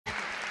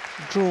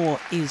draw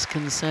is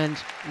concerned,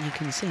 you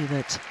can see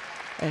that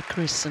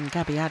Chris and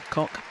Gabby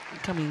Adcock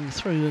coming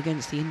through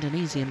against the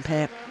Indonesian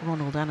pair,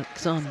 Ronald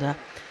Alexander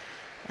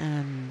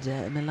and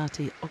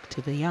Melati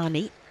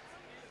Oktaviani.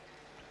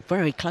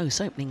 Very close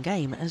opening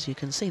game, as you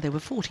can see. They were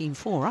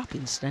 14-4 up,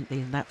 incidentally,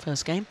 in that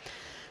first game,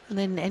 and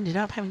then ended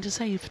up having to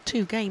save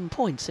 2 game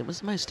points. It was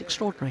the most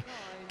extraordinary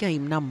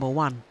game number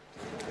 1.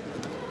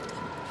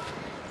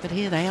 But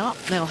here they are.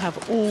 They'll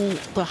have all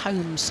the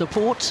home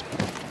support.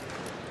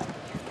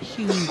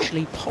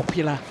 Hugely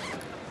popular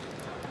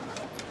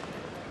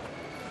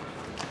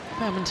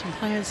badminton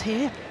players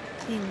here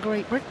in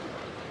Great Britain.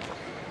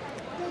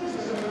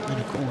 And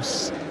of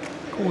course,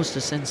 caused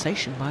a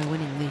sensation by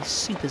winning the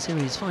Super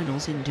Series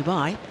finals in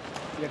Dubai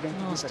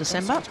last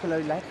December.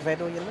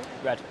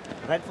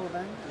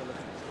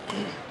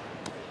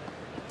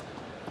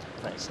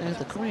 So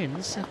the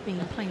Koreans have been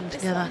playing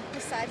together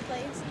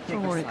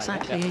for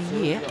exactly a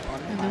year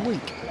and a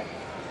week.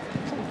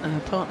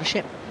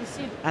 Partnership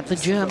at the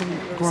German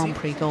Grand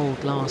Prix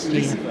Gold last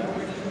year.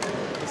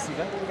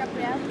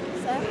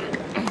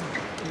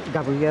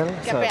 Gabrielle?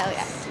 Gabrielle,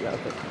 yes. Yeah,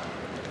 okay.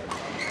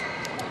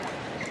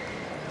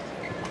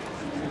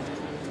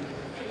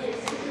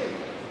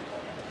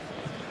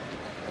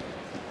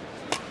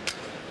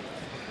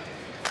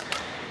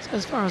 So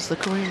as far as the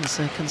Koreans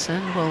are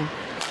concerned, well,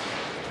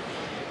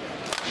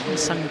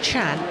 Seung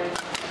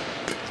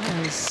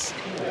has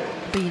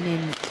been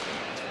in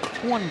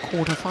one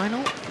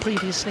quarter-final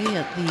previously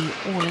at the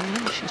All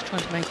England. She's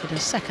trying to make it a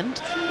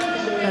second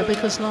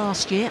because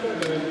last year,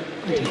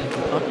 I do beg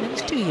your pardon, it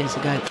was 2 years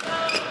ago,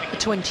 a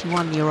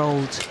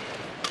 21-year-old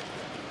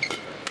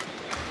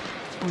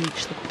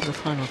reached the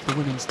quarter-final of the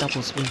women's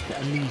doubles with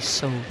Lee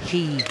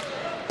So-hee.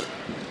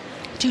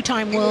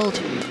 Two-time world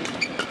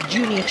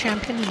junior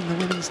champion in the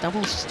women's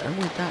doubles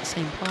with that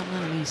same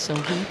partner, Lee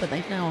So-hee, but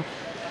they've now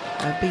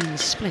been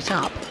split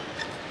up.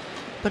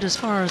 But as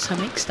far as her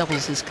mixed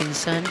doubles is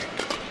concerned,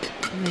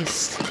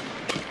 this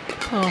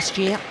past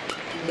year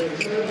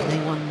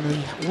they won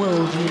the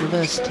World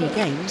University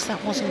Games.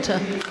 That wasn't a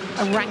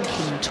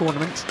ranking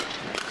tournament,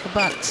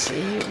 but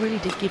it really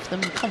did give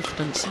them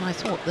confidence, and I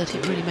thought that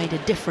it really made a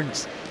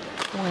difference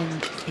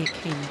when it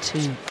came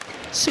to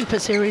Super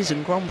Series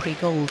and Grand Prix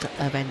Gold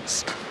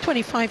events.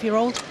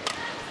 25-year-old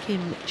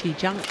Kim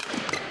Ji-jung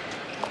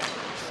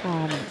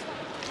from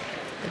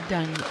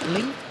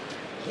Dangling.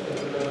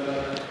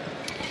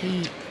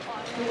 He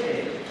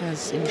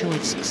has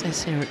enjoyed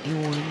success here at the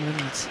All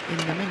England in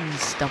the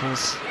men's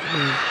doubles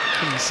with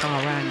Kim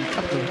Sa-ran, a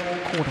couple of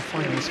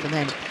quarter-finals for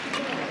them.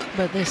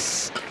 But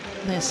this,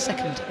 their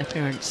second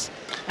appearance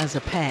as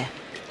a pair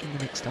in the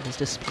mixed doubles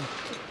discipline.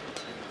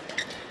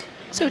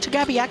 So to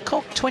Gabby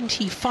Adcock,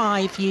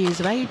 25 years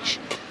of age,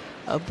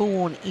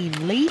 born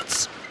in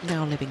Leeds,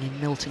 now living in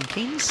Milton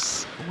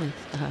Keynes with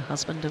her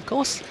husband, of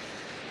course.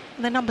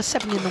 And they're number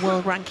 7 in the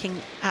world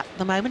ranking at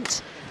the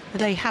moment.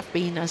 They have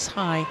been as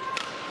high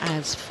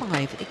as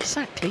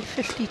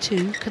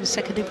 52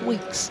 consecutive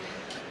weeks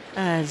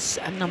as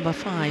number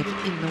 5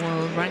 in the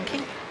world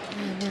ranking,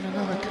 and then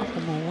another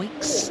couple more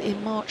weeks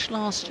in March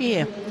last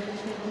year.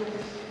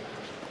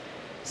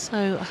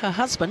 So her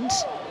husband,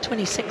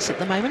 26 at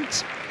the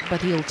moment,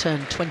 but he'll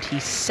turn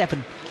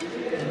 27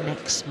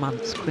 next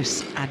month,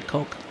 Chris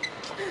Adcock.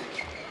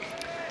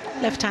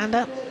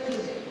 Left-hander,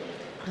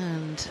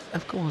 and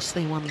of course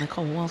they won the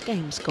Commonwealth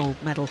Games gold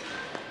medal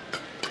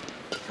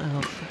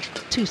of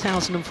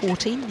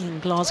 2014 in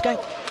Glasgow.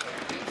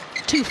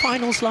 2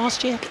 finals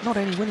last year, not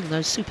only winning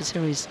those Super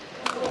Series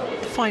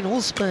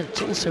finals,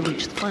 but also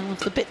reached the final of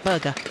the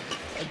Bitburger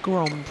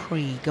Grand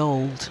Prix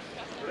Gold.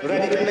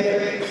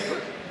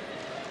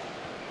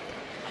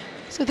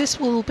 So this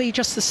will be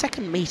just the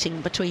second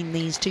meeting between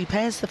these two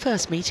pairs. The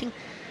first meeting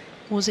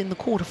was in the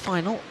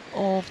quarter-final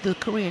of the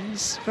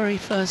Koreans' very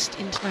first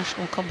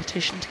international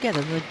competition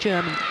together, the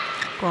German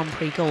Grand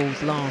Prix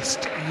Gold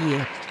last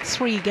year.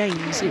 3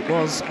 games it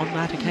was on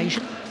that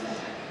occasion.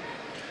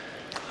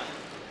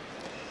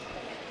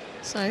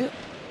 So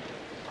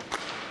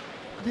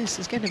this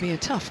is going to be a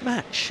tough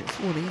match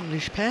for the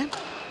English pair.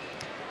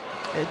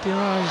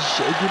 Biraj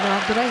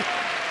Gunadre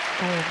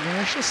of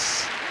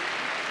Mauritius,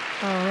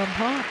 our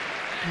umpire,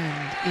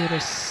 and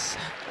Iris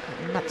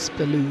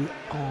Matspelu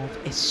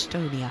of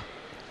Estonia,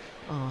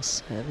 our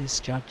service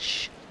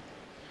judge.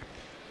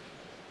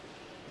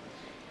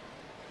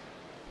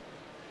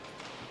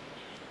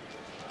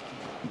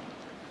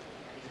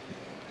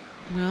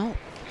 Well,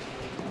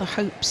 the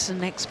hopes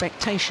and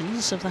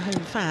expectations of the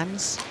home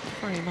fans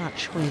very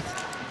much with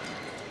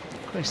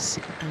Chris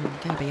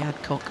and Gabby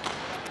Adcock.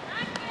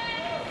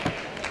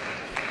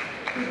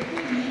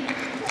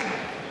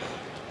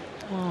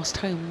 Last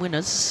home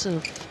winners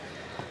of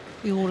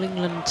the All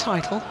England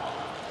title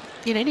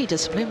in any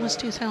discipline was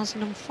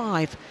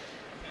 2005,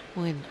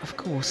 when, of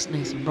course,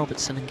 Nathan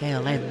Robertson and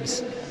Gail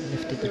Ems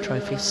lifted the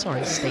trophy.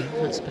 Sorry, Steve,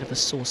 that's a bit of a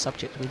sore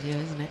subject with you,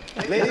 isn't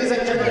it? Ladies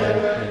and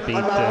gentlemen, beat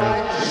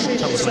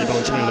Thomas Leibon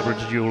and Camilla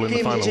Bridget-Jewell in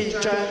the final.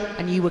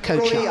 And you were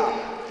coaching?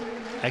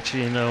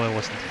 Actually, no, I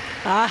wasn't.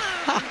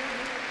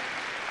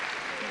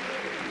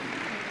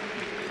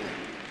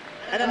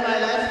 And on my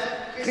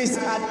left, Chris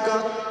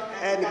Adcock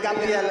and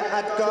Gabrielle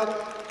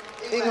Adcock,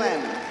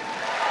 England.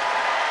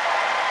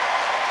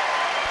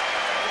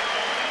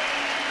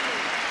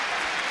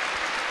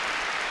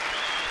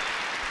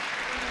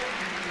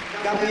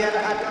 Gabrielle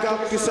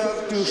Adcock to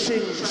serve to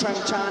Shin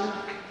Seung.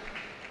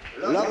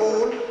 Love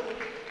all.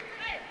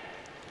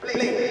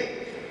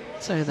 Play.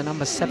 So the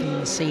number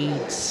 7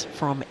 seeds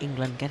from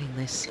England getting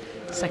this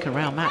second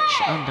round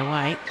match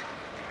underway.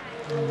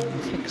 The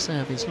flick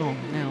serve is long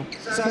now.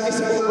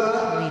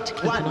 I need to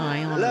keep an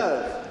eye on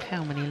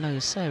how many low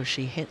serves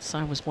she hits.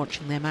 I was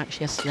watching their match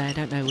yesterday. I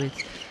don't know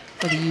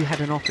whether you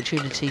had an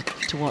opportunity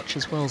to watch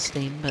as well,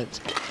 Steen, but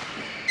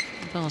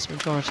the vast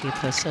majority of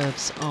her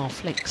serves are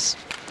flicks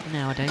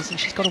nowadays, and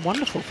she's got a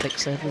wonderful flick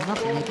serve. There's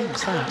nothing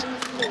against that.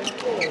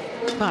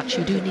 But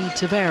you do need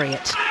to vary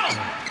it.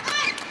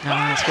 No,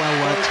 it's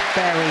well worked,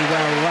 very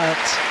well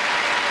worked.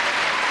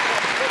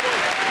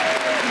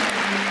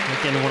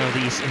 Again, one of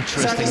these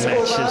interesting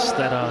matches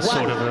that are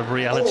sort of a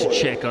reality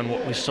check on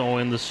what we saw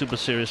in the Super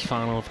Series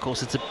final. Of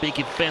course, it's a big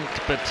event,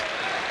 but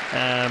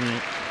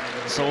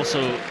it's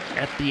also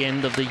at the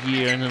end of the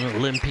year, in an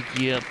Olympic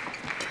year,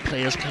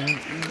 players playing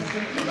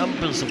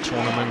numbers of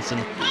tournaments,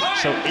 and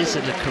so is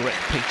it a correct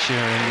picture?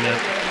 And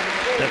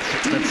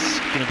that's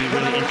going to be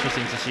really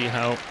interesting to see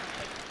how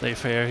they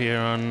fare here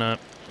on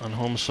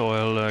home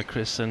soil,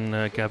 Chris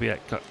and Gabby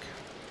Adcock.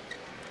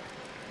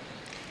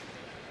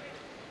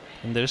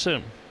 And there's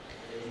a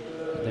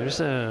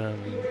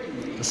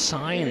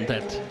sign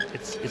that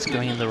it's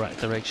going in the right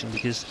direction,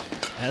 because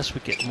as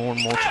we get more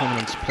and more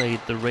tournaments played,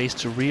 the race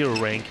to Rio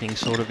ranking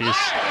sort of is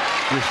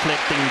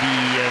reflecting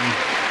the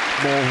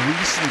more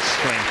recent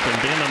strength,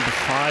 and they're number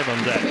 5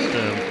 on that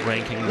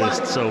ranking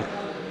list, so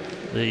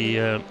the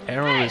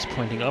arrow is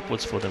pointing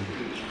upwards for them.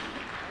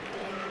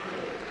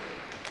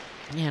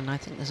 Yeah, and I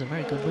think there's a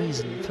very good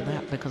reason for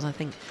that, because I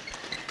think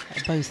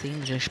both the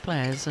English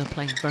players are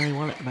playing very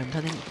well at the moment.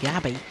 I think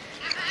Gabby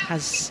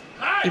has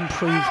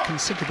improved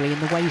considerably in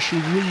the way she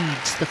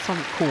reads the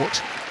front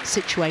court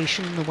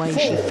situation, the way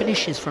she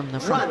finishes from the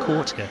front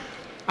court. Yeah.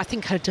 I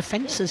think her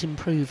defence has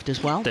improved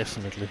as well.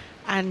 Definitely.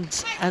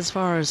 And as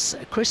far as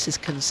Chris is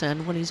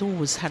concerned, well, he's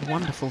always had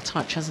wonderful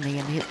touch, hasn't he?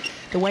 And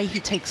the way he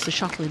takes the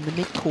shuttle in the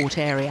mid-court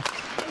area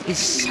is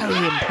so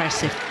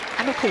impressive.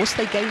 And of course,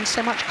 they gained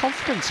so much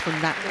confidence from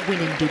that win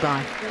in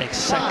Dubai.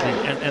 Exactly,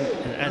 and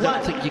I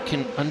don't think you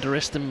can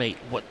underestimate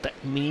what that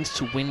means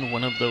to win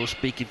one of those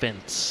big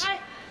events.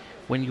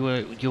 When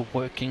you're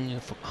working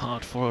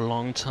hard for a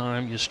long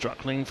time, you're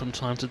struggling from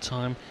time to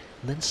time,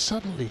 and then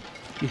suddenly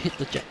you hit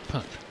the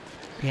jackpot.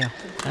 Yeah.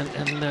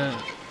 And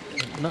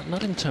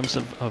not in terms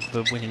of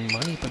winning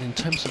money, but in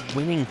terms of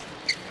winning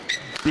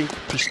big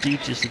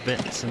prestigious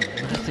events, and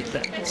I think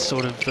that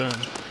sort of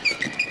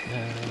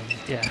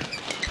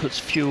puts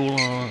fuel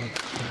on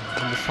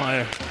the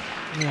fire.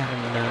 Yeah.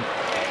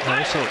 And I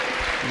also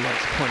would like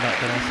to point out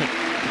that I think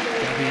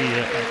Gabby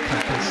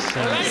Adcock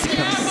has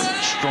become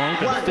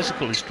stronger,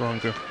 physically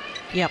stronger.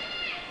 Yep.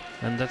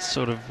 And that's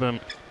sort of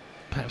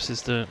perhaps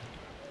is the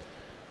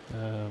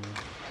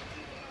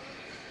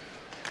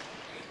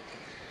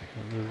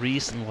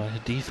reason why her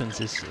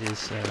defense is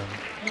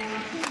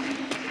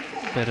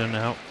better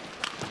now.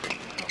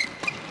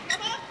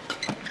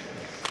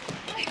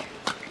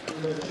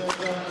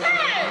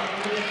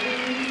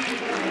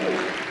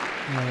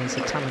 Yeah, he's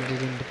a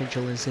talented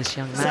individual, as this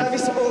young man.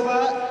 Service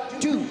over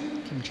 2,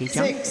 Kim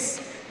Ji-jung.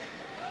 6.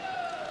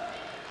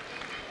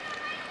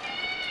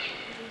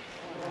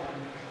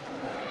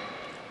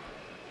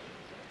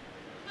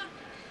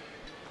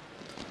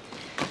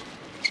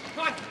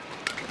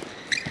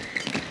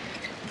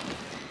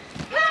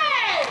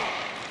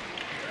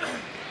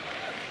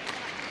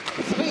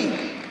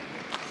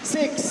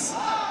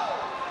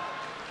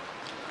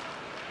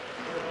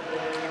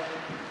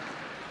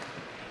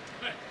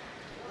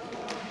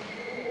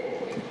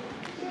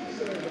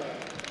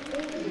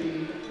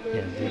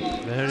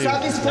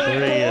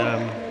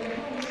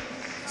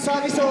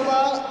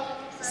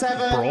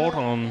 Broad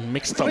on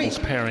mixed doubles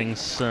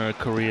pairings.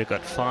 Korea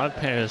got 5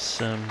 pairs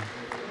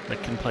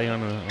that can play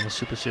on a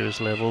Super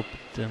Series level,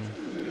 but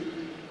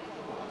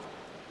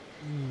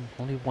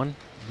only 1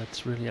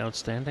 that's really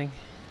outstanding.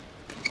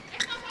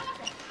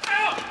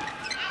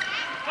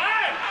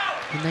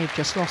 And they've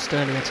just lost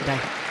earlier today.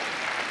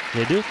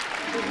 They do?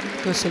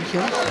 Go Seung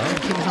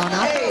and Kim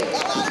Ha-na.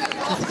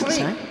 I think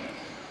so.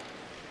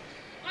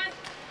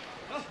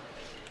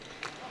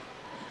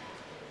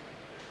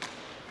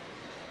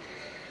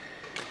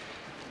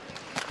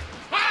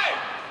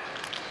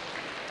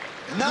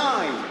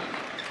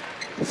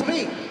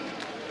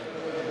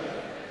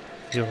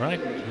 You're right.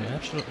 You're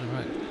absolutely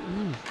right.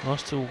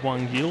 Lost to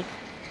Wang Yil.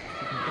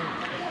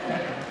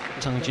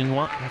 Tang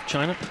Jinhua of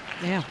China.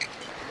 Yeah.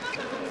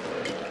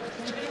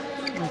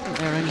 I think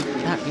they're only,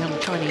 that young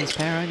Chinese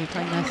pair are only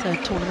playing their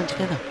 3rd tournament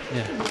together.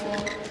 Yeah.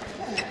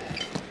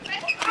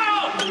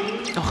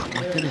 Oh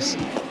my goodness.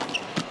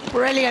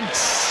 Brilliant.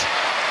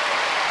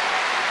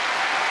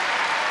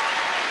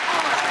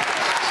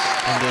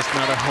 And there's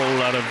not a whole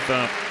lot of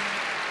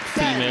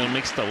female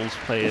mixed doubles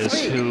players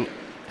who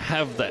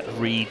have that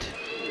read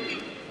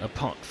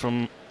apart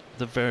from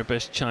the very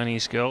best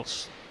Chinese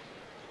girls.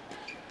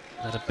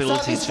 That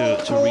ability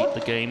to read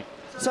the game.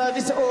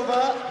 Service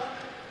over.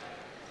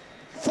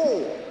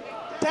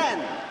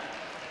 4-10.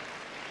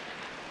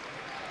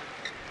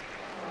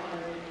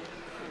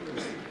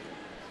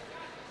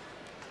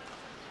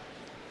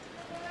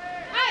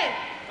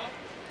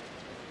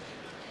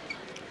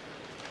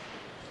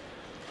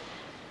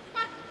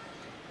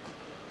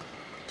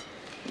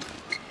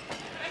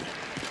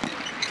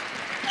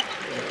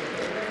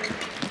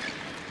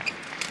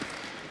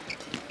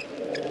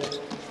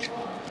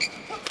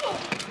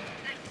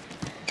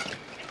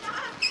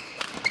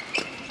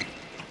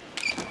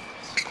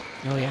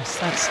 Oh yes,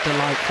 that's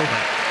delightful.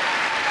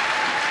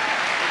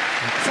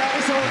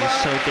 He's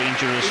so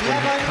dangerous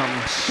when he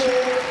comes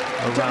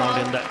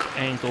around in that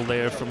angle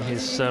there from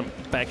his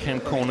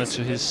backhand corner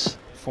to his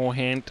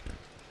forehand.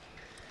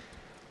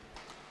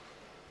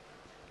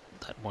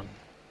 That one.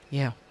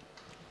 Yeah.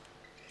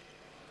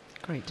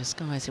 Great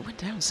disguise. It went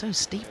down so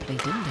steeply,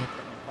 didn't it?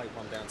 Played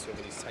one down to him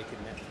and he's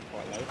taken that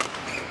quite low.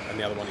 And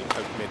the other one he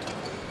poked mid.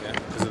 Yeah,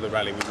 because of the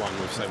rally we won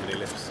with so many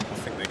lifts. I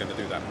think they're going to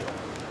do that.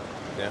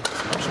 Yeah,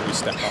 so make sure you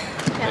step up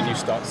and you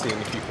start seeing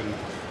if you can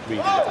read a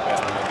little bit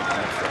and maybe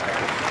come for it.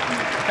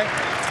 Okay,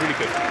 it's really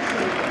good.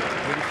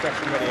 Really fresh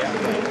and ready out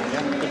there.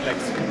 Yeah, good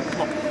legs.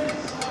 Come on.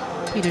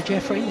 Peter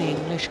Jeffrey, the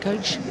English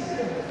coach.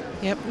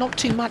 Yep, not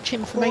too much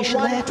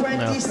information there.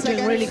 No.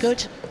 Doing really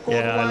good.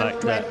 Yeah, I like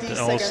that. And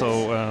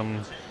also,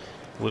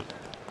 with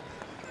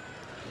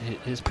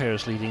his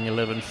pairs leading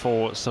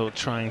 11-4, so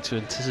trying to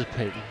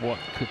anticipate what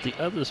could the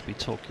others be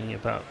talking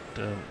about.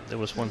 There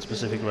was one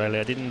specific rally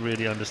I didn't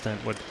really understand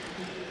what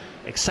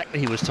exactly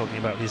he was talking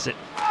about. He said,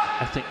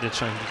 I think they're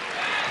trying to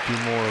do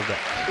more of that.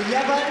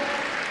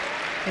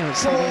 Yeah, it's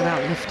something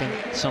about lifting.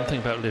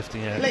 Something about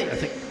lifting, yeah. I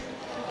think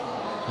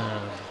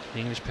the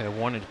English pair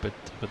won it, but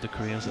the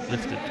Koreans had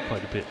lifted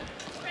quite a bit.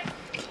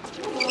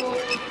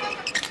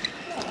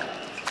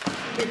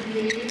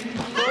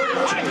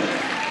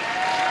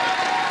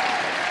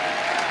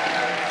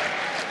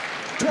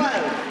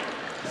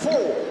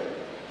 12-4.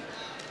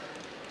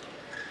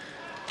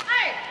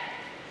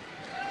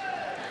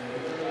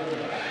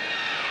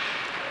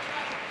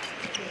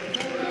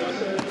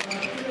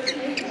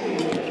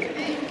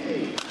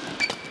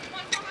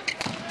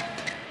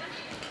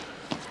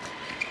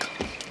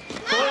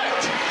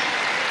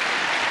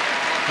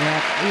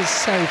 Yeah, he's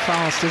so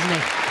fast, isn't he?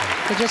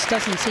 There just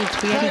doesn't seem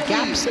to be any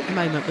gaps at the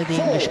moment with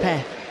the English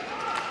pair.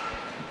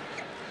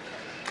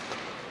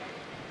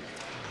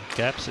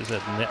 Gaps is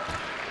at net.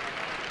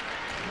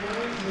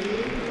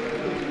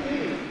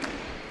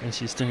 And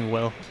she's doing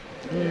well.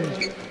 Yeah,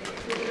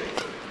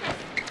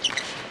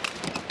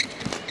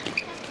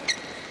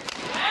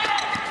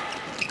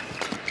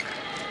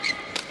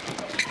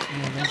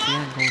 there's the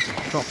angles.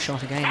 Drop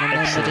shot again, and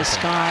then the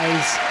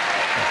disguise.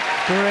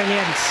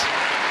 Brilliant.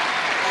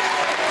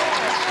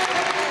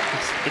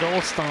 It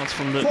all starts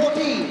from the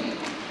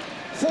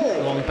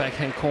 14-4. long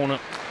backhand corner.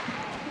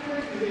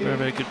 Very,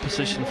 very good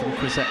position from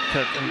Chris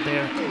Adcock, and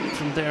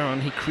from there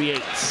on he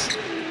creates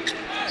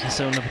his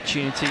own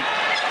opportunity.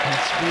 And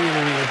it's really,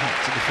 really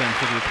hard to defend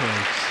for the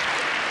opponents.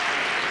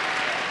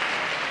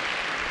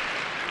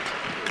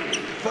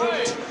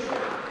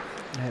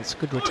 Yeah, it's a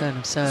good return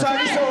of serve.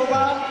 Service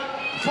over.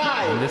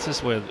 5. And this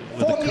is where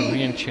the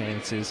Korean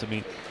chance is. I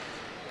mean,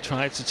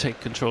 try to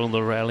take control of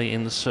the rally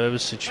in the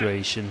service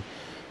situation.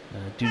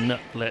 Do not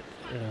let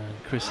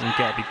Chris and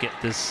Gabby get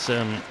this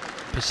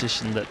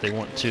position that they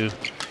want to.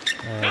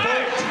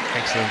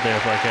 Excellent there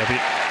by Gabby.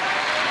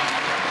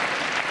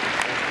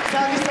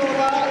 Service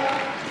over.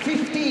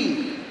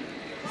 15-5.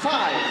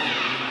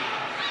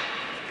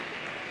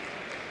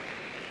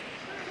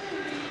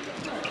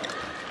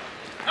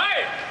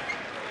 Hey!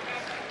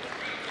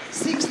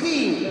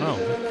 16. Oh,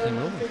 that came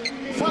over.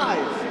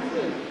 5.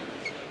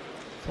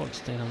 Thought it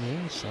stayed on the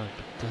inside,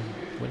 but then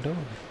went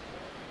over.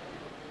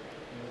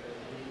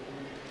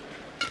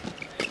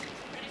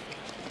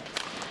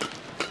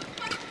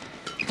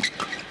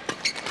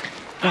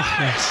 Oh,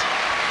 yes.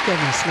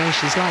 Goodness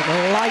gracious, like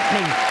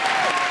lightning.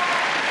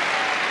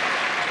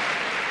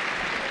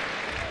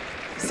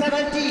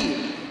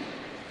 17-5.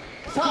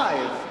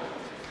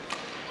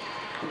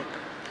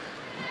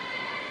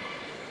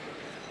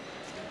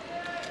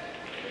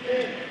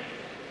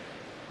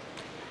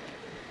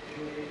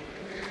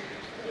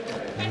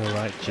 You're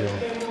right, Jill.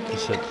 You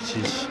said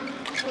she's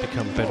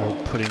become better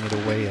at putting it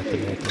away at the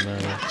net,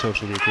 and I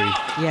totally agree.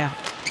 Yeah.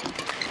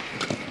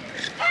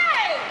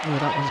 Oh,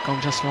 that one's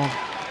gone just long.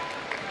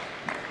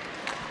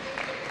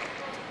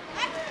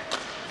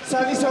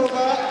 Service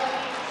over.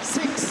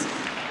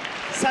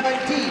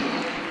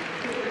 6-17.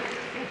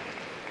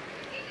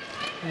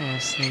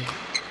 There's the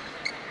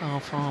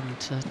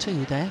half-armed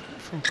two there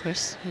for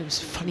Chris. It was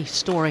a funny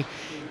story.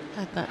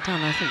 Had that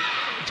done, I think,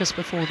 just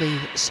before the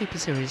Super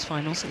Series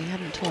finals, and he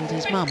hadn't told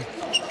his mum.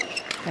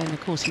 And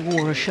of course he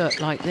wore a shirt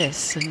like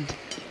this, and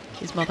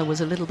his mother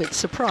was a little bit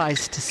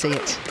surprised to see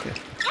it.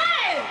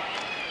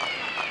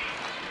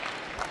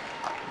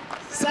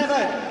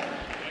 7-17.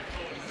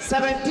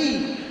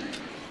 17.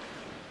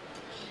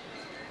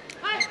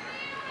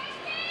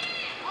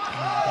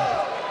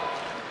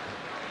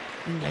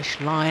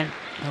 English Lion,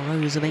 the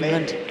Rose of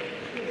England.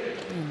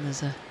 And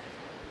there's a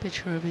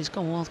picture of his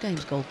Commonwealth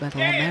Games gold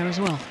medal on there as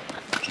well.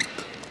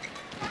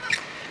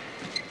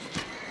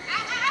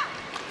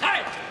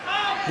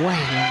 Way long,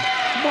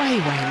 way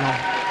long.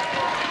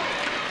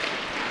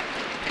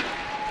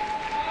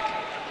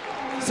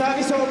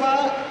 Service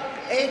over,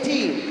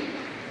 18,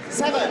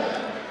 7.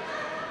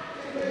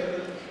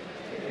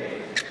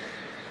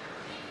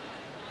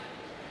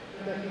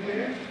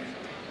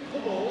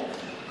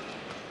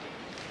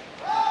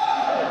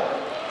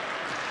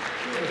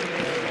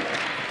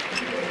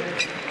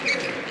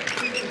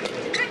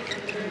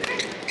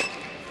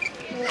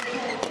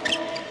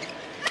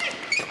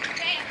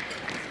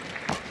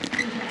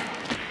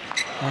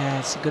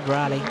 It's a good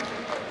rally.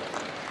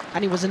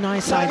 And it was a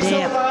nice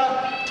idea,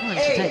 trying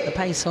to take the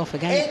pace off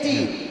again.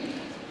 18.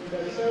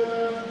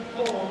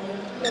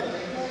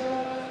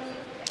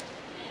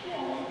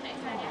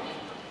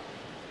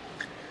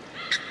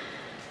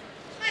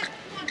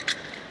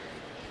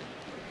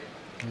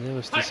 And there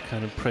was this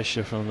kind of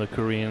pressure from the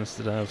Koreans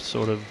that I've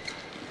sort of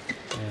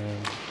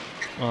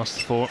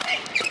asked for.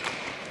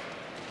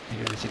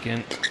 Here it is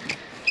again.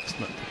 It's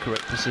not the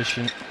correct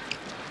position.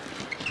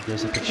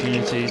 There's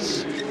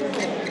opportunities.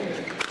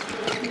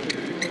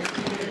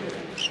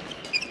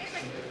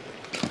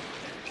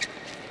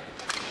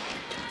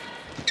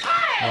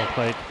 Well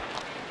played.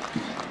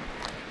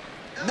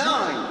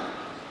 9,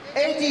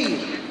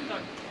 18.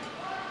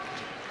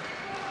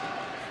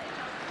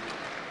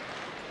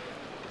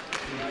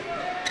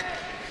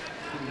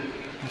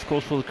 Of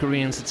course, for the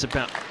Koreans, it's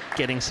about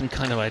getting some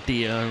kind of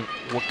idea on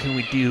what can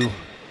we do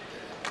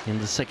in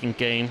the second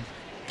game.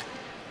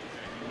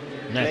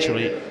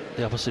 Naturally,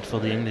 the opposite for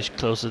the English,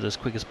 close it as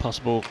quick as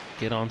possible,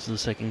 get on to the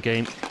second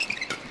game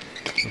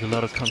with a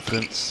lot of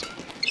confidence.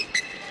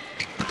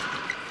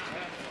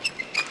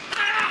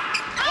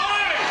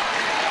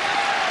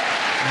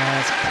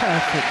 That's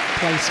perfect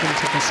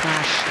placement of the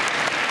smash.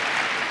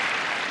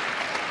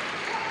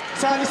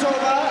 Service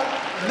over,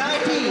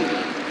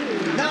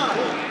 19,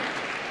 9.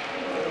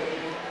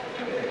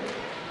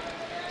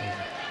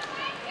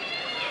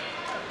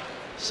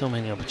 So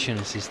many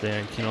opportunities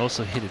there. You can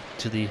also hit it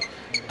to the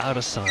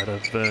outer side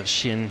of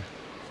Shin.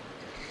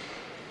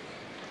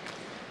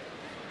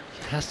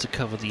 He has to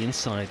cover the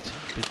inside,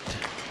 but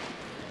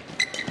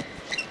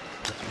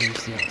that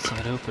leaves the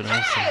outside open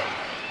also.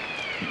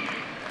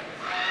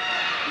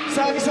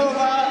 Service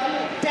over,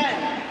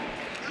 10,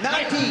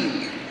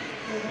 19.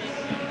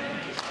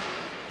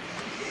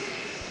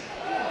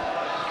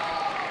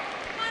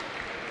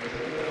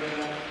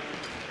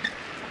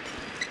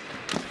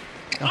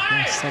 Oh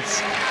yes,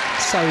 that's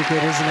so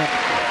good, isn't it?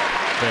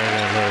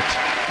 Very alert.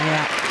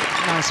 Yeah,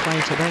 nice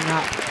way to bring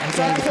up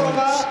again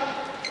points,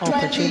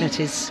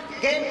 opportunities.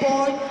 Game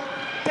point,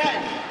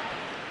 10.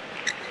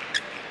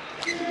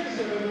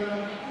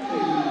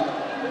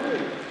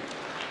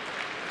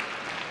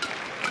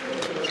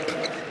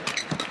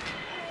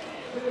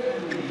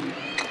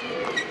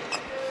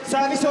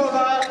 Service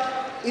over,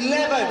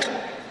 11,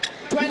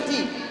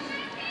 20.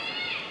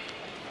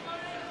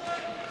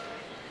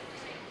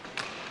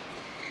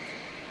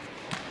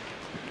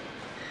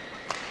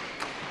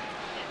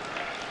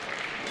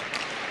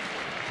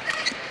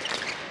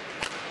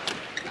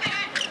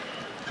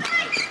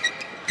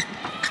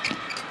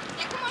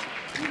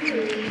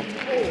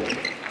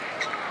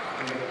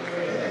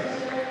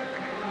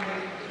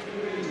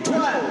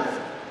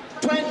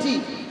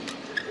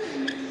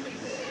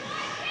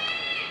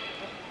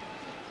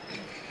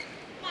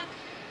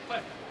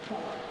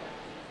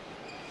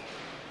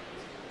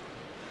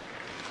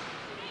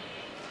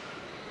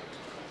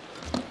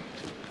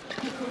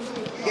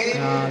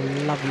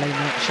 Lovely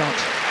net shot.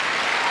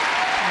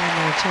 And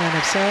the return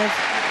of serve.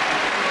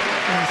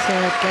 And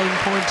third game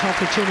point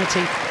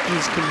opportunity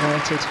is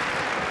converted.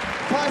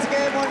 First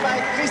game won by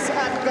Chris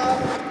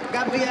Adcock,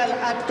 Gabrielle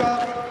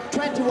Adcock,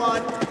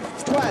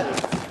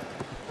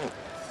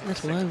 21-12.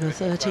 Little over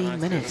 13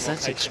 minutes,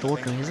 that's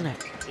extraordinary, isn't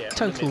it?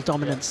 Total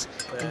dominance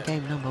in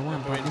game number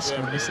 1 by Mr.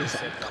 and Mrs.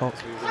 Adcock. I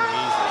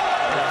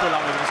feel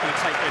like we're just going to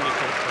take any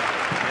control.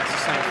 That's the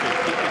same thing,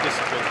 keep the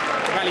discipline.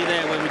 The rally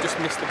there where we just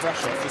missed the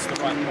brush off, it's the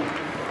right point.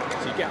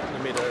 So you get up in the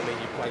middle and then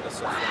you play the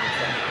soft one in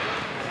front.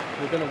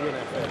 We're going to win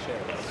our fair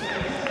share of those.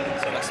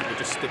 So that's it, we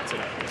just stick to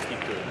that and keep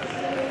doing it.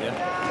 Yeah?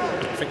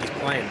 I think he's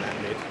playing that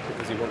mid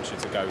because he wants you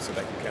to go so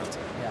they can counter.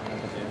 Yeah.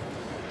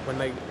 When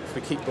if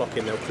we keep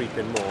blocking, they'll creep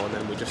in more and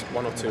then we just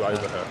 1 or 2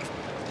 over her.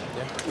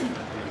 Yeah?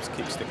 And just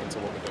keep sticking to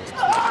what we're doing.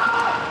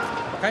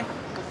 Okay?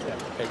 Yeah.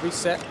 Okay,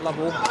 reset, love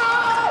all.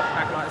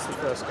 Act like it's the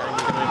first game.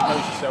 You're going to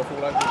impose yourself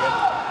all over again.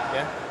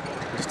 Yeah?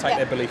 And just take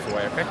their belief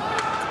away, okay?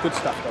 Good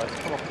stuff, guys.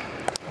 Come on.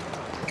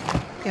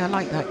 Yeah, I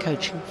like that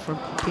coaching from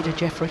Peter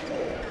Jeffrey.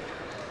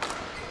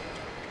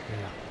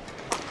 Yeah.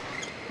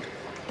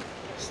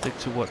 Stick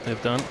to what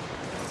they've done.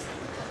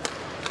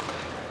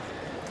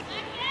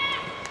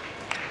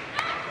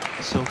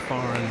 So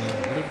far, and a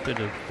little bit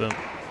of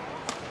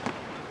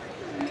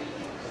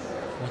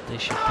what they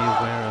should be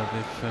aware of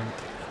if they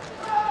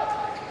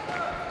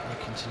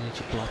continue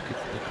to block it,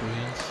 the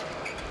Koreans.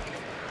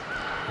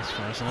 As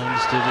far as I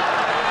understood it.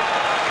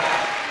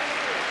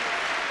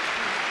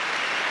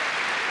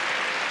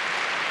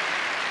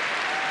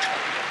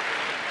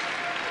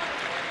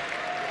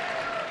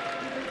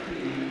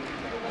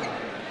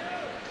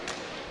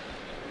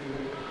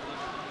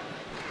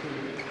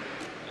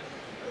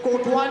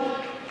 Code 1,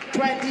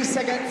 20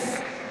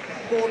 seconds.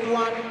 Code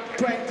 1,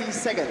 20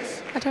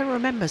 seconds. I don't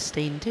remember,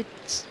 Steen. Did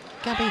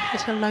Gabby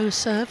hit a low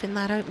serve in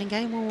that opening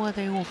game, or were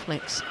they all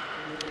flicks?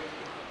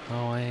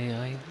 Oh,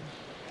 I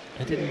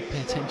didn't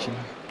pay attention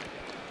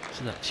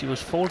to that. She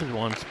was faulted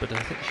once, but I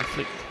think she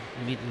flicked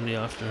immediately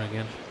after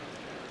again.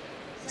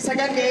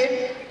 Second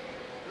game,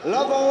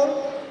 love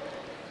all,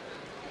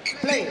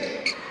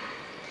 play.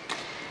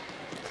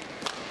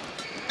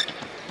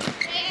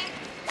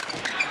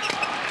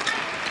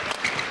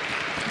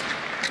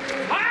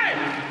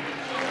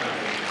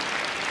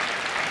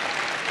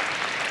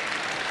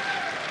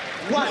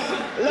 One,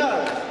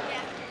 love.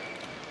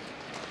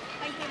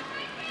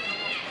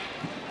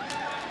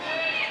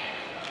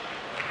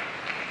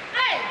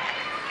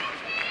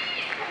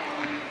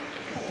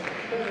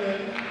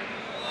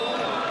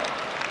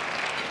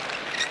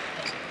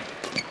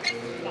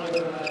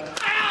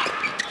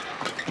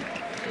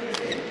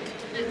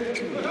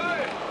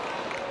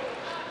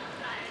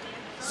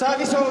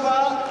 Service over,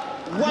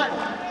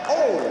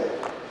 1-all.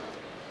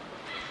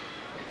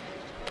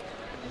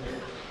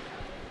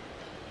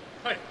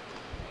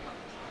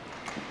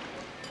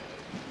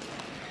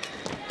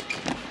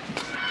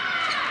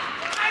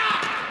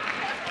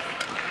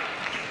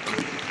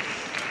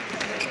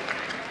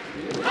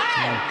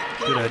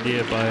 Good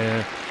idea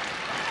by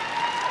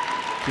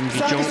Jung.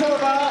 Service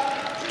over,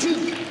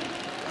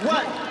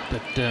 2-1.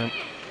 But I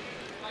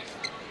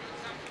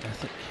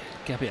think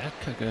Gabby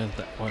Adcock earned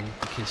that one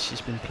because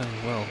she's been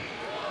playing well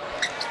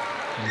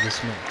in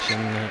this match,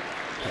 and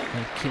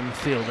made Kim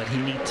feel that he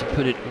needed to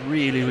put it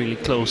really, really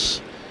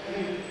close.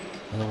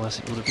 Otherwise,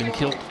 it would have been a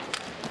kill.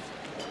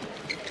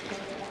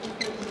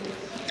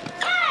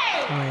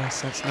 Oh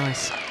yes, that's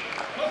nice.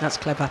 That's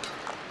clever.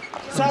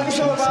 Service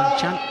over,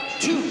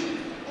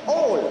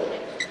 2-all.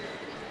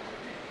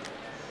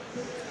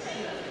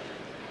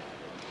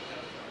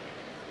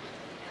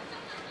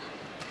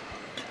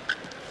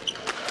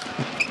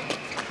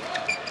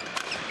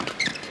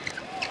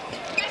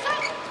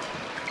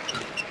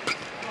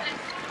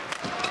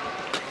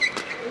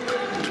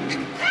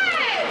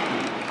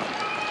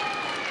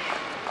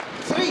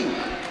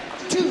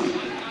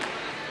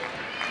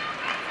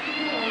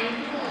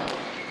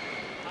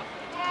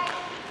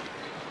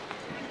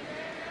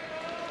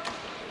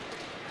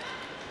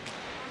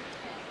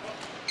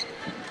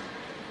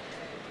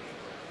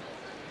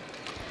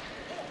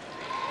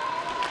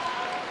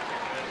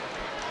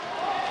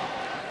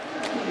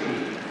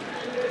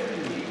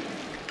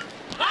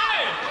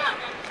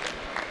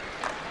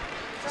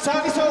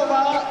 Service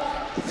over,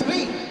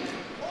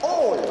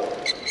 3-all.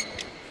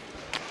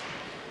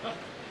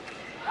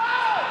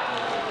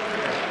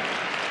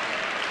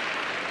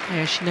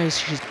 Yeah, she knows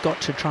she's got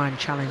to try and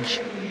challenge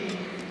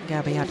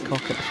Gabby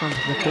Adcock at the front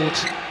of the court.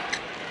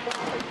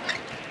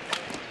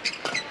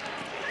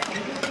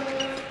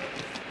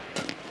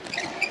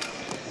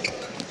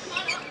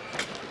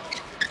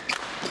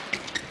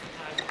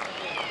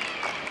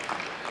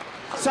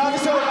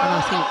 Service over,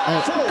 And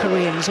I think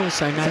Koreans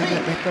also know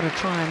that they've got to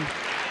try and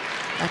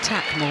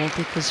attack more,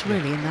 because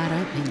really in that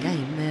opening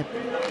game the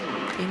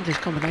English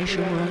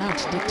combination were allowed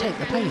to dictate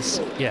the pace.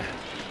 Yeah.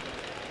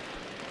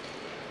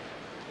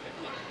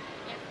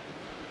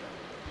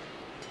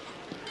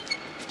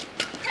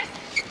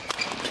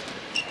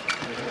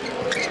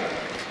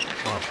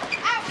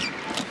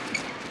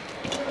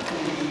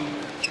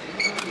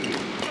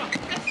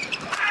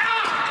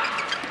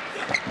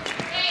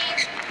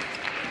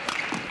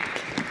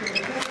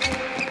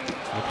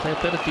 Play a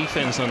better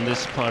defense on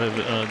this part of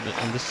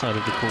on this side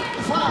of the court.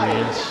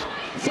 Koreans.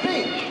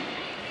 3.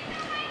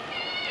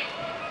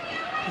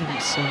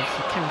 It's for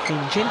Jung,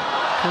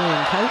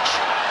 Korean coach.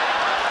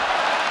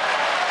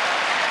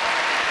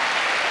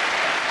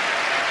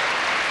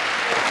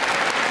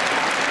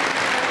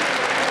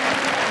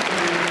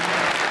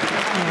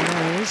 Oh,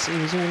 there he is. He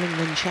was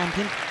All-England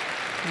champion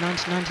in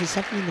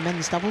 1997 in the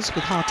men's doubles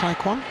with Ha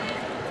Tai-kwon.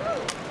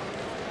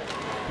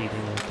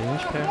 Beating the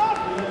Danish pair.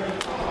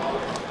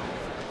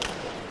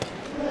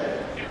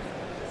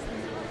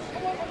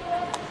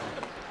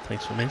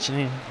 Thanks for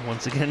mentioning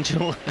once again,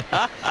 Joel.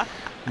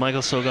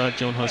 Michael Sogard,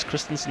 Joan Host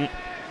Christensen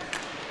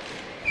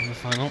in the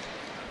final.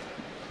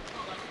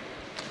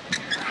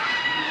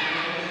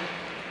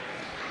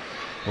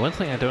 One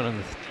thing I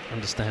don't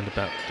understand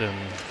about the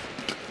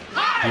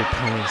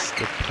opponents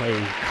that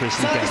play Chris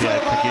and Gabby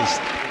Adcock is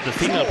the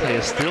female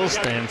player still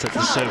stands at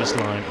the service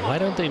line. Why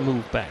don't they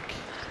move back?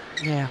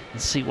 Yeah. And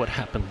see what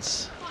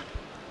happens?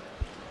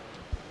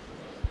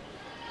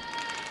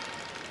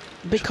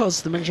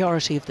 Because the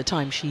majority of the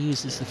time she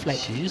uses the flick.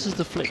 She uses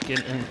the flick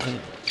and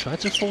tries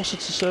to force it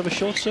to serve a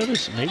short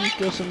service. Maybe it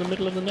goes in the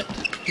middle of the net.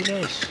 Who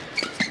knows?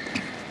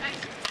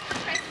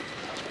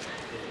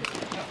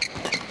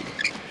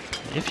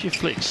 If she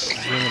flicks,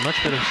 you're in a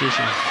much better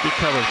position. Big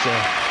coverage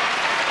there.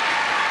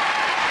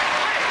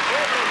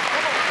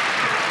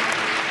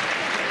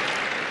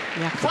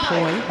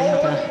 Yakopoy, the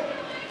other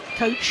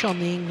coach on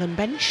the England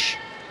bench.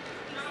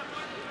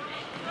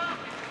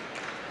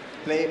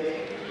 Play.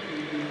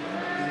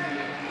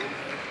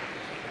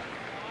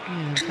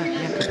 Yeah, in fact,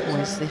 Yakopoy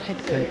is the head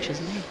coach,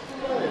 isn't he?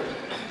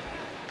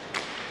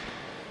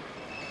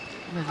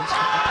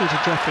 Peter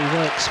Jeffrey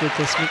works with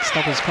this mixed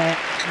doubles pair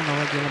on a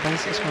regular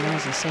basis when I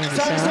was a service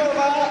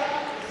error.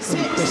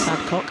 Chris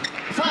Adcock.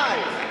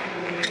 5.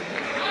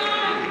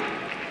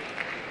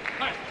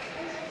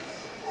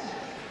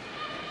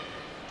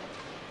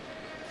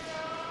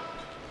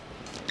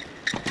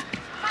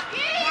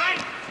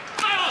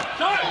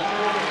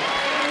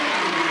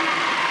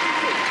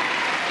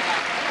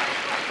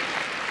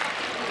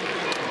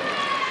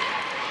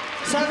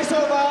 Service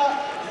over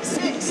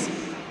 6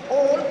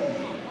 all.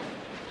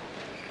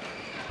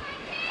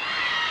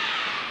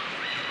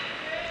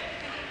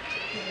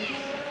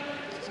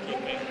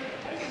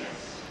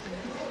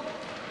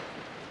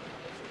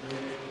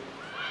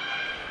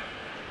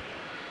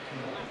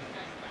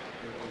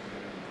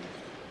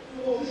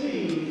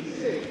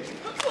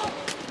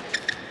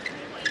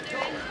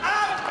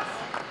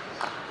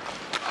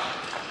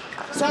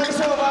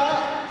 Service over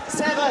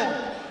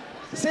 7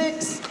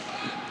 6.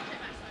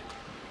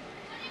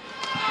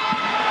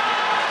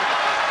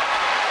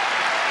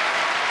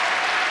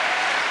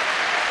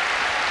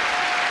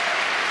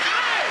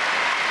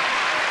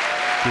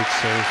 Good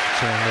serve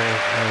return there.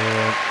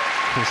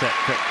 Chris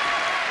Adcock.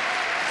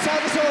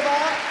 Service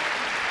over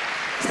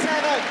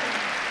 7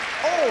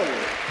 all.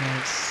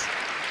 Yes.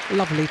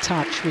 Lovely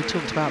touch. We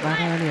talked about that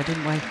earlier,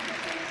 didn't we?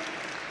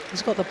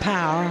 He's got the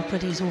power,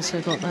 but he's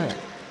also got that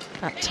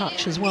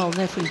touch as well. And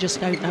therefore, you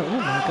just don't know, oh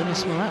my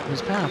goodness, well, that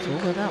was powerful,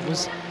 but that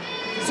was,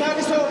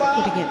 Service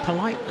over putting it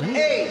politely,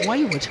 8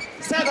 wayward.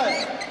 7.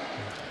 Yeah,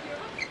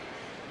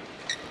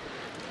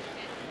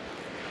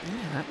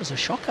 that was a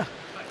shocker.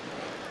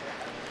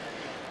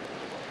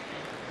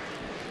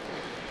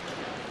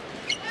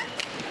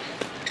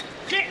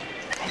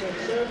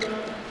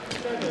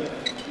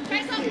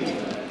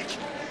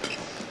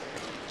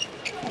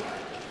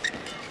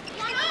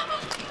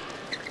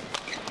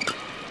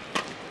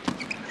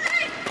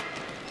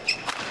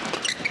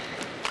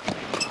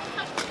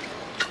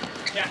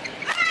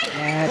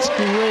 Yeah, it's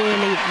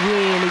really,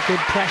 really good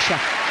pressure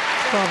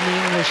from the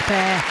English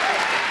pair.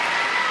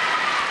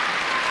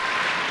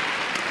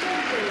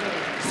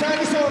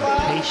 Service over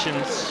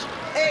Patience.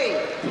 8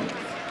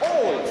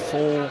 all.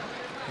 4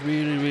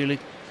 really, really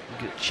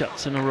good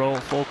shots in a row.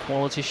 4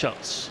 quality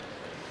shots.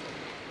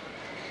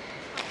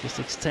 Just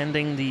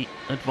extending the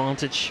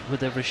advantage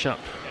with every shot.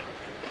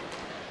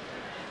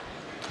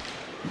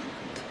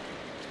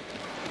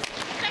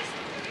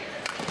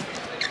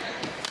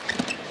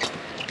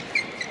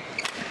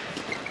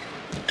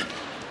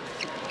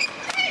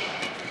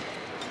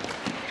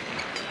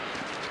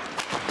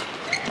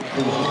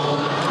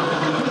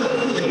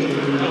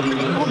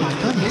 Oh my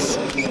goodness. I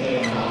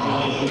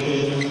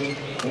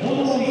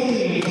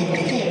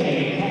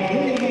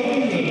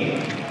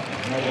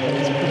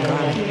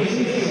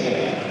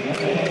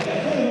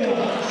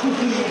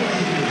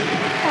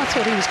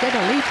thought he was going to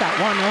leave that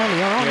one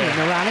earlier on in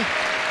the rally.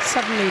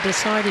 Suddenly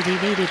decided he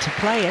needed to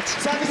play it.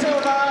 Service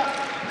over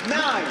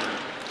 9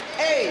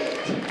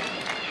 8.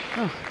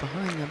 Oh,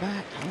 behind the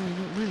back. Oh,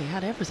 he really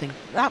had everything.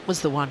 That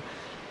was the one.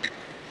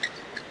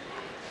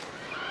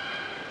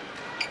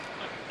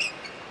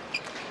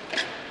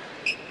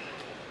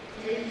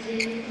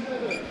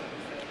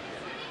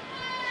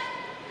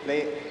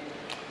 Play.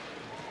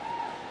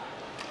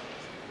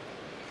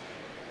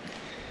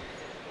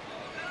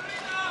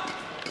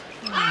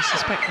 I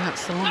suspect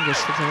that's the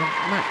longest of the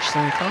match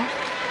so far.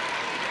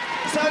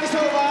 Service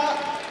over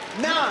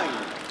 9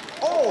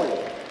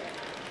 all.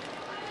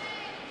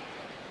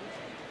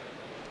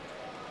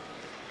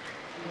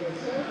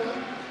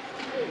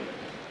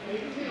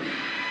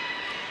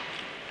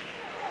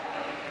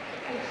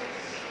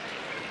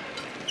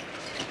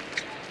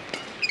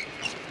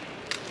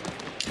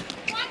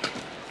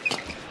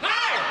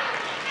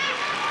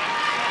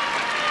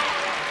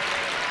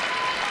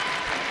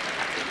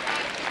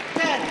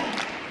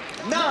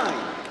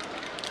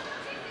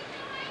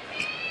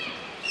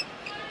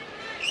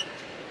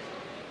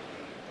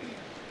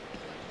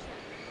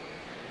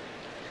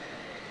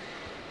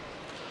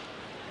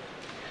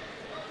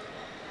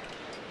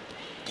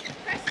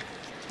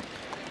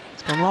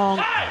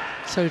 Long,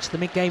 so to the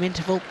mid-game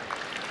interval.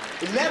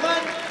 11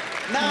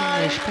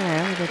 9. English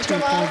pair with a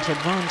 2-point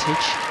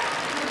advantage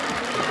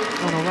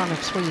on a run of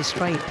 3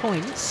 straight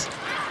points.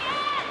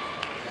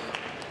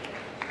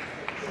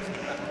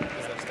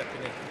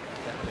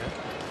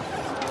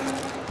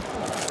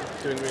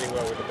 Doing really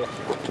well with the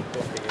blocking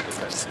and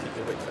defence,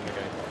 the width in the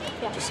game.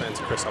 Yeah. Just saying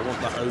to Chris, I want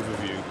that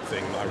overview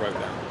thing that I wrote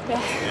down.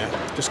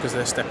 Yeah. Just because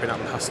they're stepping up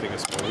and hustling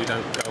us more, we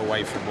don't go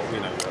away from what we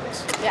know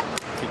works. Yeah.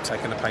 Keep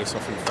taking the pace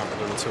off in front of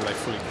them until they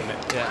fully commit.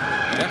 Yeah.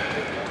 Yeah?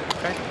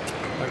 Okay.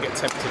 Don't get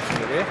tempted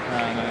from the rear.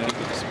 Keep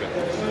it just a bit.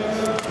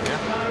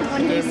 Yeah.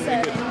 When he's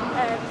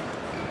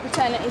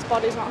returning, his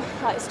body's not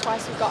like it's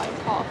twice we've got in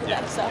half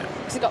again, so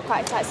because he's got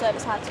quite a tight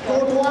service hand to go.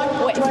 Court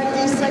 1,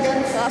 20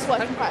 seconds. So that's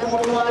working quite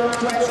Court well. 1,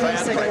 20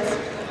 seconds.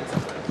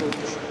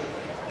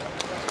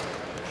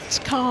 It's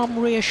calm,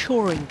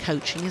 reassuring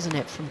coaching, isn't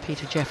it, from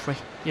Peter Jeffrey?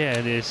 Yeah,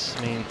 it is.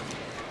 I mean,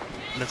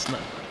 let's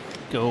not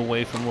go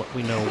away from what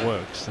we know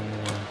works and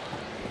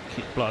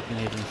keep blocking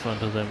it in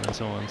front of them and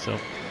so on. So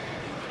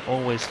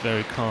always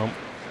very calm.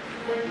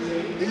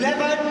 11,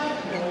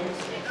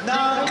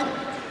 9,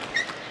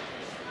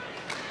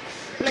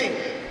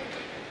 play.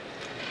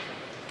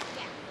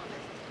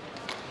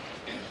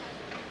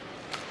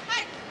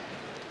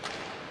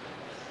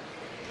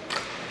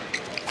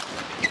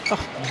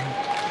 Oh,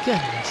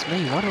 goodness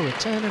me, what a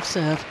return of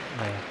serve.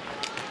 Yeah.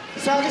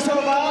 Service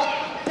over,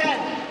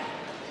 10,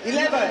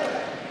 11.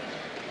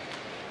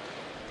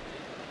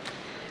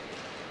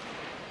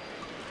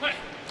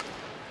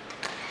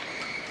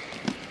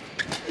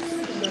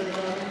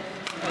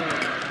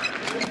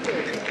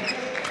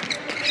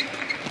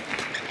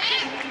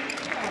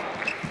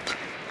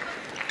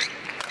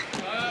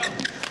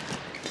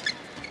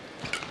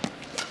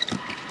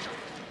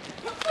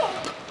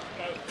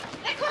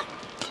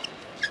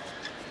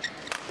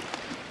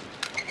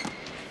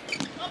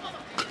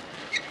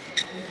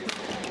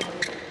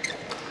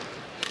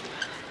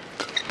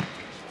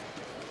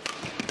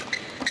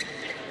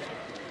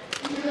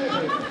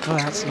 Oh,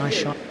 that's a nice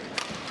shot.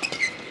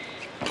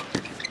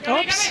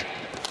 Oops.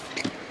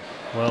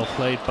 Well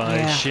played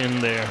by Shin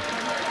there.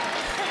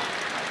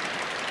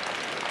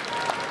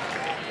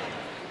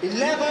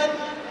 11,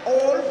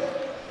 all.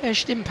 Yeah,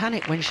 she didn't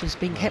panic when she was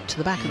being kept to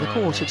the back of the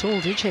court at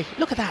all, did she?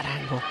 Look at that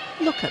angle.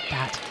 Look at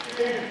that.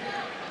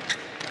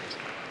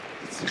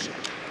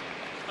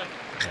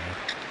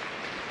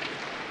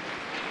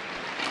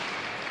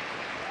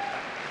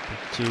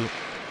 To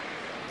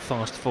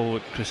fast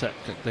forward Chris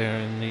Adcock there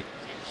in the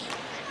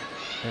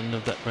end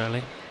of that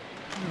rally.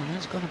 Oh,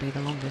 that's got to be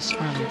the longest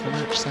rally of the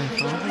match so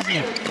far, isn't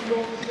it?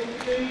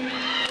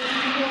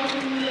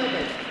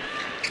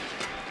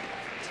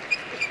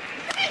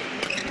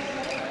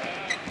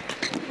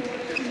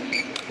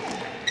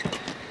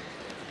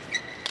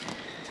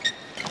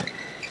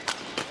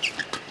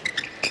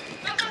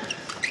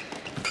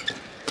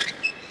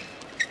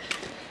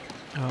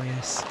 Oh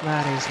yes,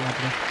 that is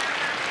lovely.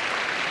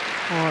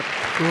 What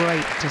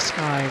great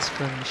disguise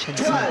from Shin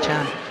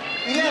Seung-chan.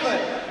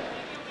 11.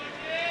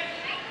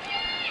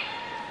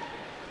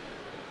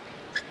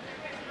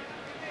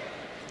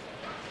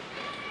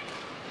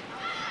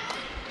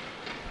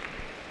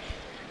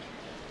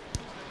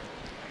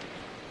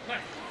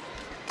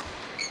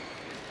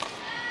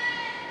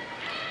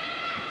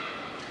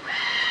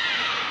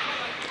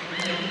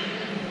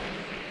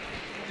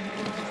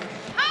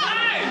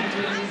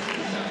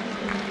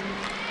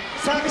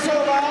 Service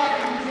over,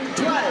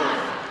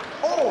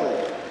 12,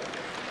 all.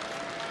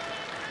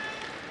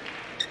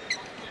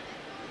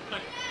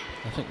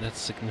 I think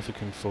that's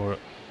significant for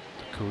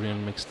the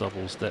Korean mixed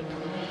doubles that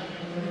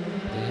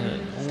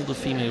all the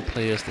female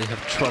players, they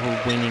have trouble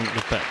winning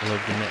the battle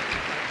of the net.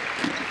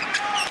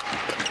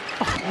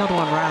 Oh, another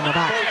one round the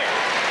back.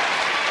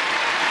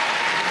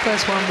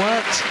 First one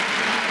worked,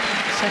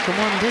 second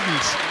one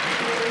didn't.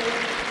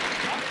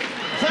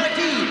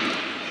 13,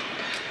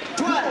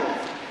 12.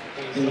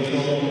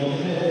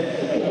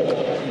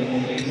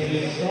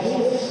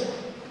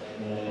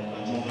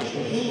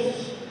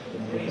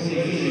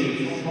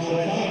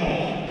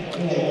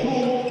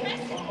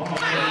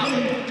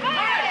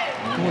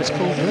 Oh, it's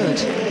called good.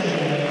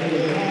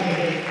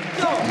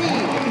 14,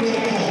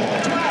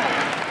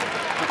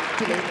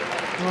 12.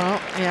 Well,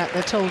 yeah,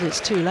 they're told it's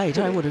too late.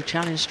 I would have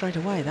challenged straight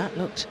away. That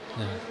looked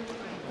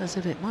as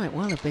if it might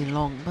well have been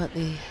long, but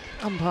the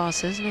umpire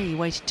says no, you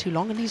waited too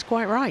long, and he's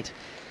quite right.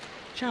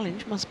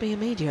 Challenge must be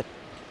immediate.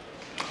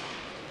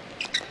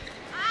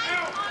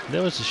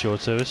 There was a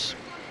short service.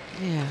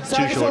 Yeah.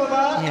 Too short.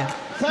 Yeah.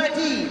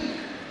 13,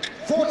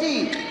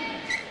 14.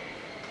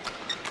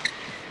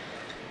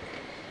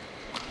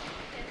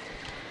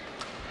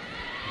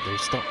 They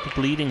stopped the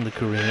bleeding, the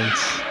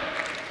Koreans.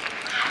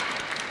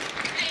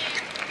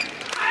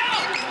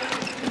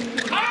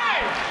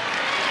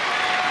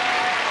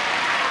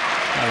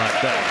 I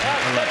like that.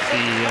 I like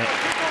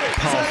the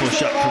powerful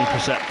shot from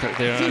Chris Adcock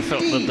there. I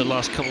felt that the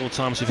last couple of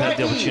times we've had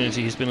the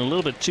opportunity, he's been a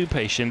little bit too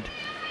patient.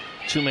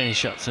 Too many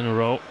shots in a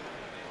row.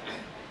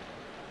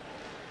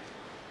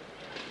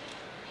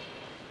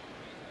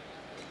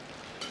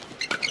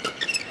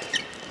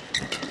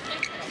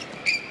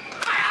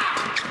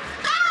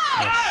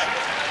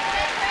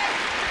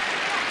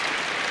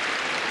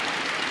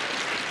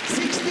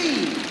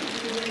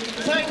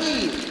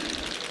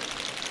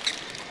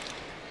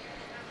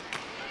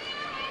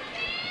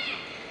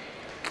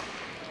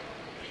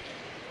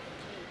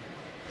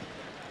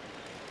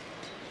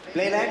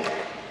 Play leg.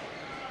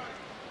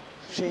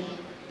 Shin,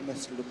 you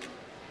must look.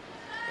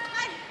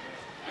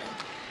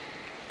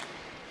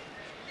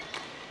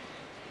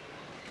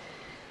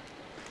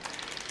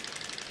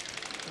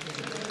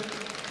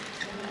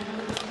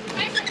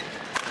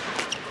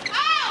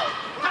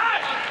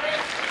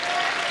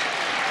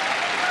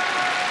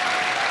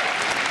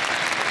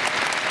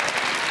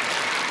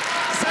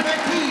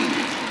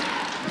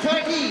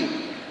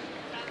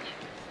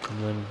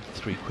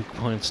 quick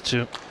points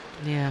to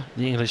Yeah.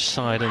 the English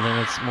side, and then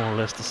it's more or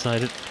less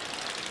decided.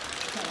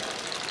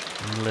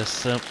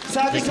 Unless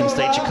they can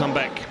stage a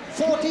comeback.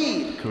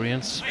 14.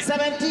 Koreans.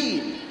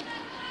 17.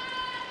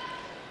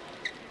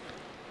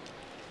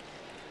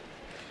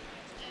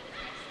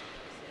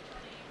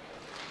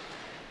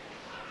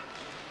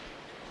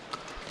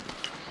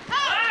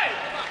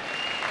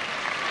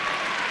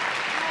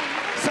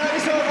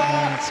 Service over.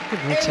 Yeah, it's a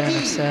good return 18.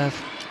 of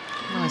serve.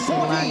 Nice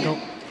little 14. angle.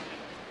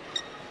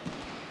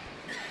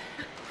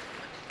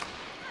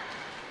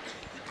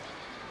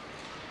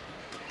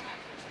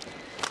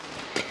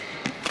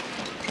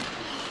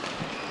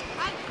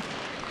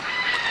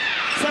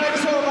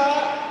 Service over.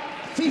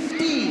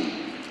 15.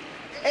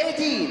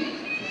 18.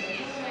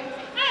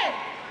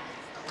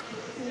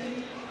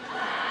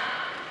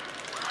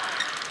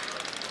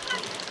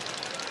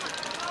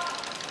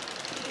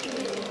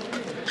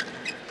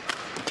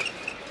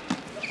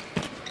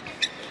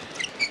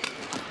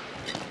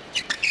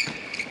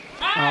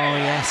 Oh,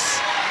 yes.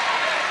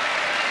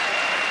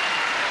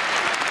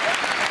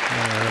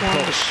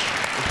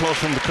 Applause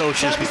from the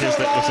coaches, because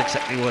that was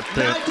exactly what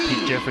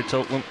Pete Jeffrey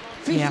told them.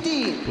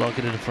 15. Block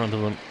it in front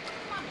of them.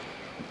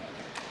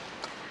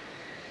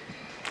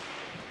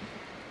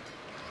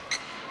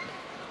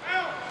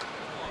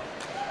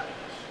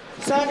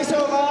 Service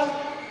over.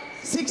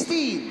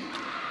 16.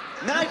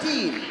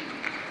 19.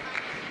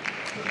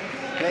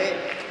 Play.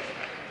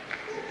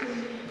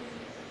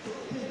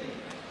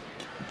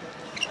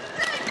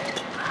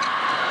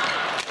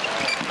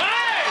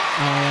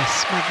 Oh,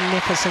 yes.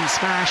 Magnificent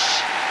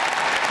smash.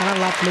 And a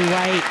lovely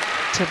way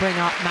to bring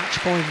up match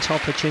point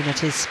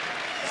opportunities.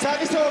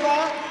 Service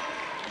over.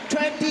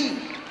 20.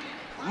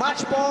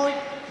 Match point.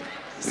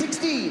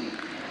 16.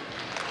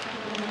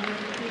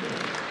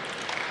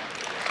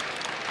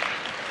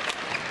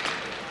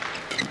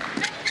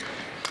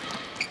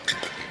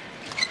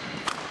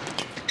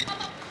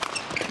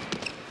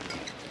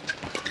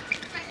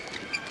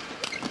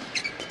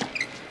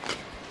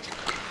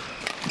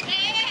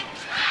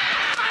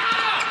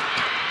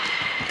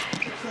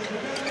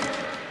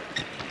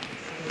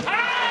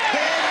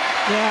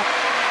 Yeah.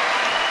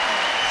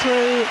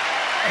 Through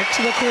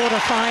to the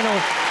quarter-final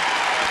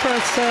for a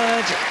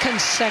third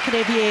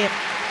consecutive year.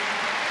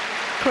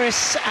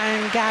 Chris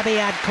and Gabby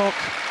Adcock.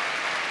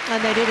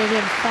 And they did it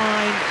in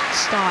fine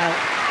style.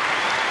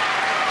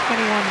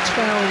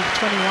 21-12,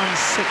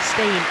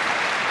 21-16.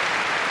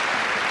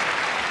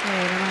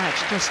 Yeah, the match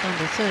just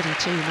under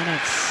 32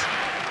 minutes.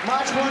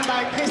 Match won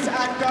by Chris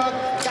Adcock,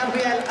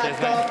 Gabrielle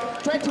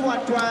Adcock,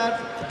 21-12,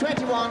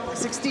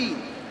 21-16.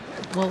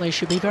 Well, they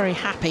should be very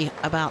happy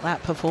about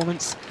that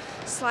performance.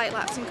 Slight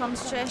lapse in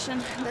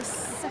concentration in the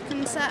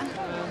second set.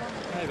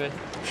 Maybe.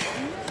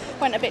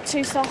 Went a bit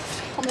too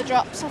soft on the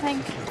drops, I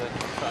think.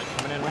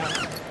 Coming in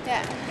round.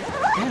 Yeah.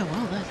 Yeah,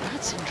 well,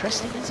 that's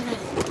interesting, isn't it?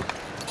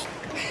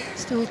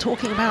 Still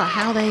talking about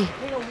how they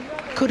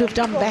could have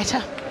done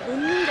better.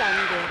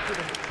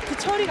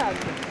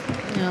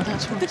 Yeah,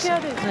 that's what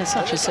they're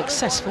such a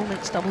successful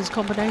mixed doubles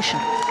combination.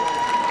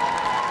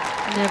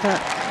 Never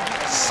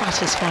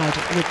satisfied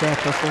with their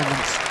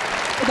performance.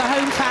 The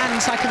home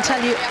fans, I can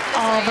tell you,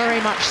 are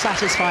very much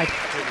satisfied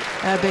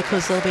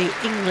because there'll be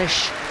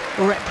English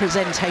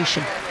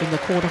representation in the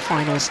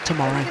quarterfinals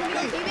tomorrow.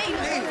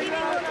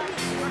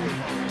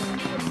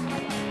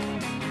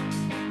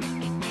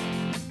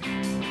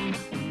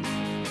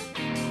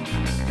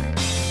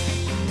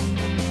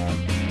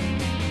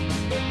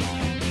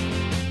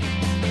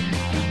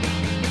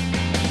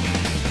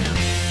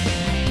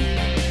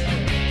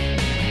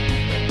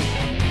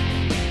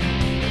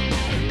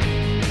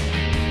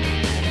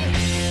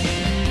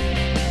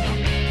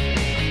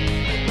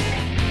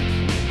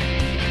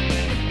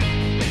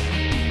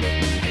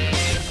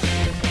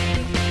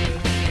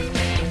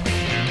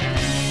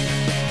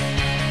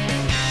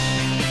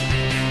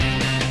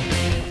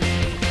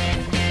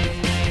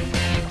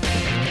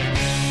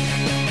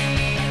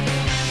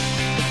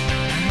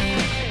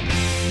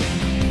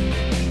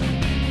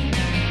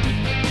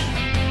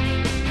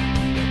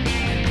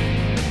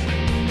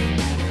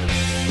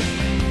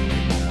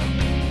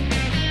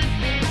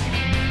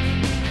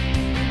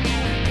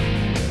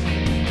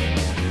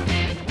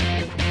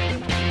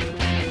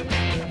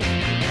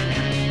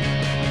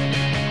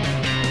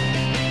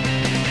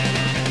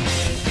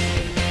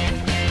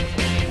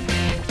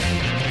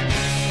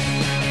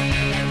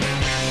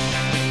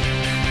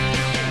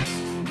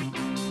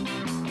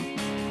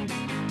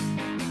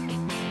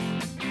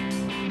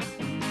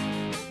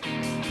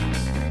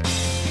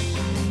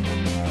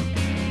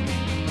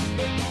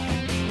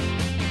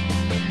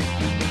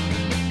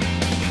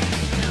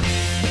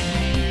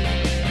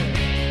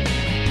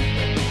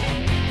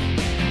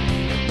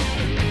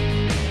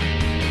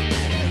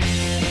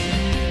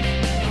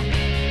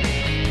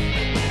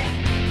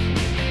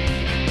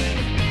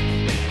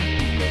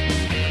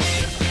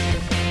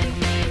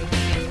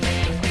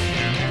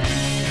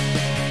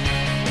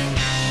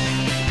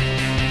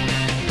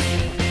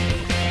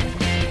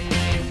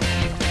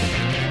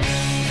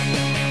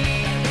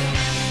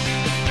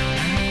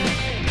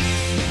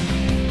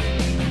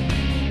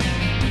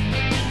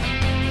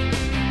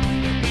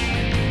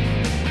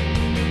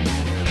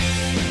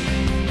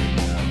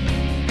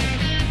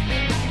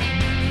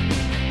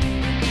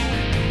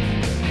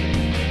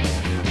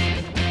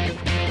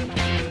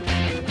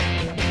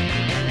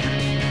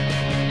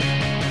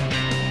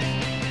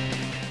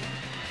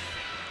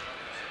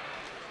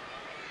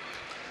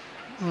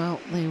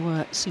 Well, they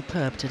were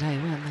superb today,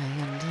 weren't they?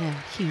 And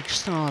huge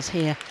stars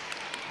here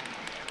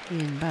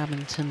in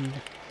Badminton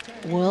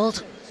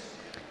World.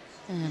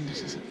 And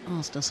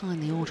asked to sign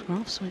the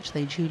autographs, which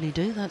they duly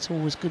do. That's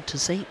always good to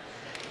see.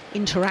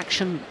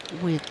 Interaction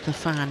with the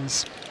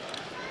fans.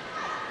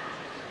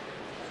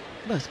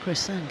 Both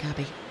Chris and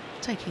Gabby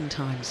taking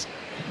times.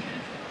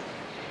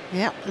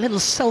 Yeah, a little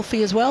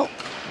selfie as well.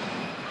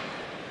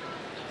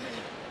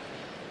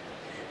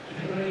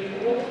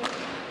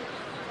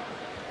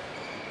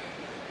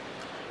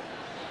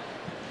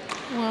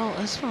 Well,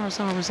 as far as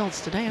our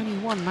results today, only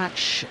one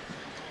match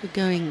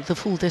going the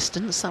full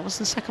distance. That was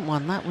the second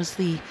one. That was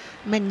the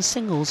men's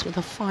singles with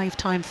a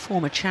 5-time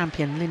former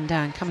champion, Lin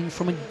Dan, coming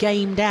from a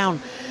game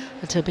down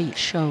to beat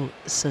Sho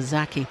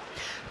Sasaki.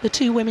 The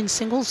two women's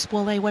singles,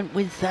 well, they went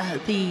with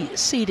the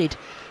seeded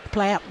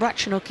player,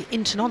 Ratchanok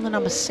Intanon, the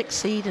number 6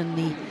 seed and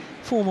the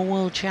former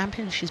world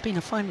champion. She's been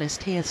a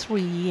finalist here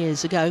 3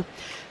 years ago.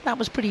 That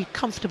was pretty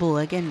comfortable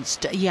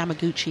against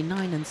Yamaguchi,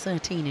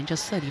 9-13 in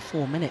just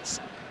 34 minutes.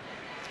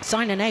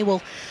 Saina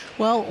Nehwal,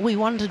 well, we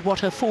wondered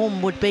what her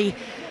form would be.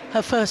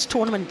 Her first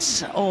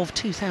tournament of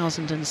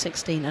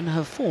 2016, and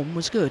her form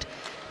was good.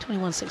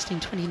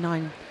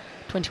 21-16,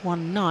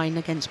 21-9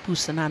 against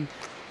Busanan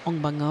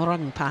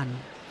Ongbang-Rangpan.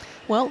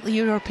 Well, the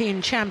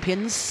European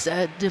champions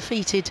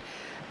defeated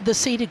the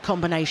seeded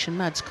combination,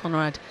 Mads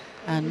Conrad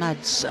and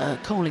Mads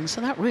Koling.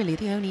 So that really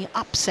the only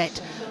upset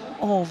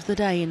of the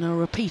day in a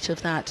repeat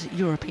of that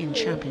European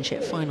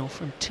Championship final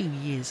from 2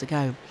 years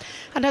ago.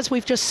 And as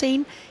we've just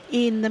seen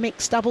in the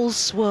mixed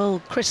doubles,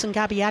 well, Chris and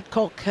Gabby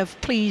Adcock have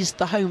pleased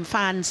the home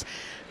fans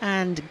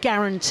and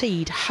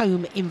guaranteed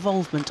home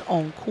involvement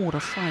on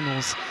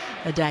quarter-finals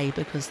a day,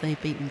 because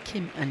they've beaten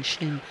Kim and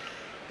Shin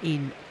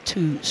in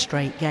 2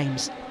 straight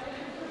games.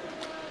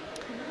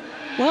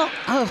 Well,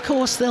 of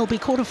course, there'll be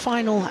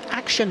quarter-final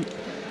action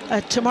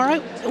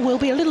tomorrow. We'll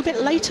be a little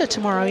bit later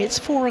tomorrow. It's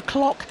 4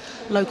 o'clock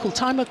local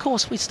time. Of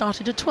course, we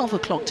started at 12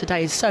 o'clock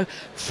today, so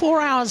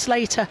 4 hours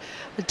later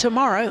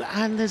tomorrow,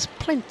 and there's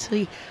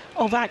plenty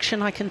of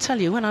action, I can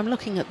tell you. When I'm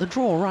looking at the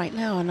draw right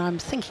now and I'm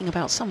thinking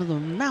about some of the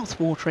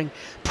mouth-watering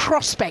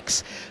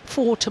prospects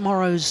for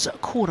tomorrow's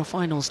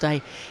quarter-finals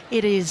day,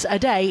 it is a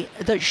day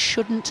that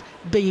shouldn't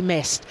be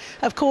missed.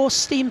 Of course,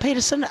 Stephen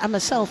Peterson and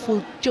myself,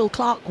 Jill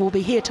Clark, will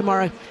be here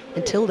tomorrow.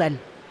 Until then,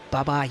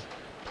 bye-bye.